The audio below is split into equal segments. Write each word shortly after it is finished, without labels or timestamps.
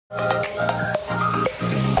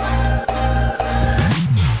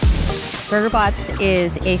BurgerBots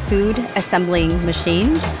is a food assembling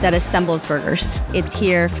machine that assembles burgers. It's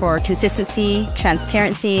here for consistency,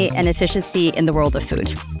 transparency, and efficiency in the world of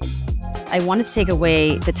food. I wanted to take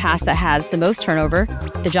away the task that has the most turnover,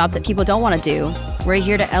 the jobs that people don't want to do. We're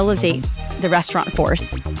here to elevate the restaurant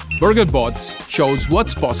force. BurgerBots shows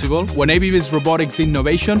what's possible when ABB's robotics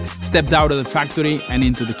innovation steps out of the factory and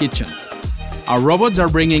into the kitchen. Our robots are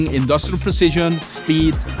bringing industrial precision,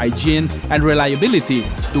 speed, hygiene, and reliability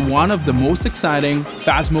to one of the most exciting,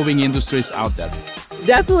 fast-moving industries out there.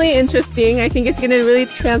 Definitely interesting. I think it's going to really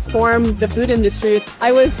transform the food industry.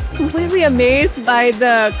 I was completely amazed by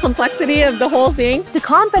the complexity of the whole thing. The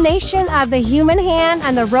combination of the human hand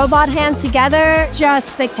and the robot hand together, just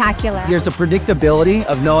spectacular. There's a predictability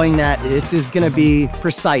of knowing that this is going to be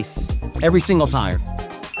precise every single time.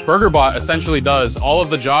 BurgerBot essentially does all of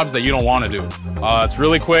the jobs that you don't want to do. It's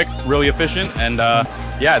really quick, really efficient, and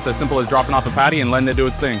yeah, it's as simple as dropping off a patty and letting it do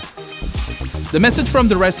its thing. The message from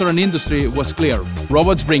the restaurant industry was clear.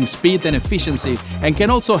 Robots bring speed and efficiency and can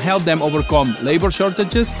also help them overcome labor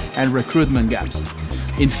shortages and recruitment gaps.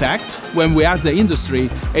 In fact, when we asked the industry,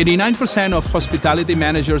 89% of hospitality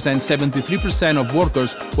managers and 73% of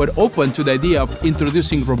workers were open to the idea of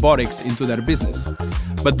introducing robotics into their business.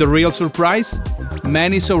 But the real surprise?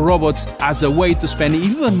 Many saw robots as a way to spend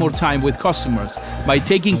even more time with customers. By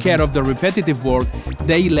taking care of the repetitive work,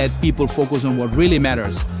 they let people focus on what really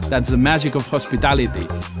matters. That's the magic of hospitality: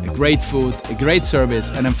 a great food, a great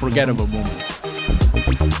service, and unforgettable moments.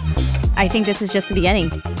 I think this is just the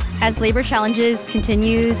beginning. As labor challenges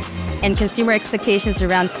continues and consumer expectations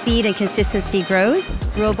around speed and consistency grows,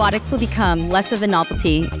 robotics will become less of a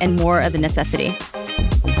novelty and more of a necessity.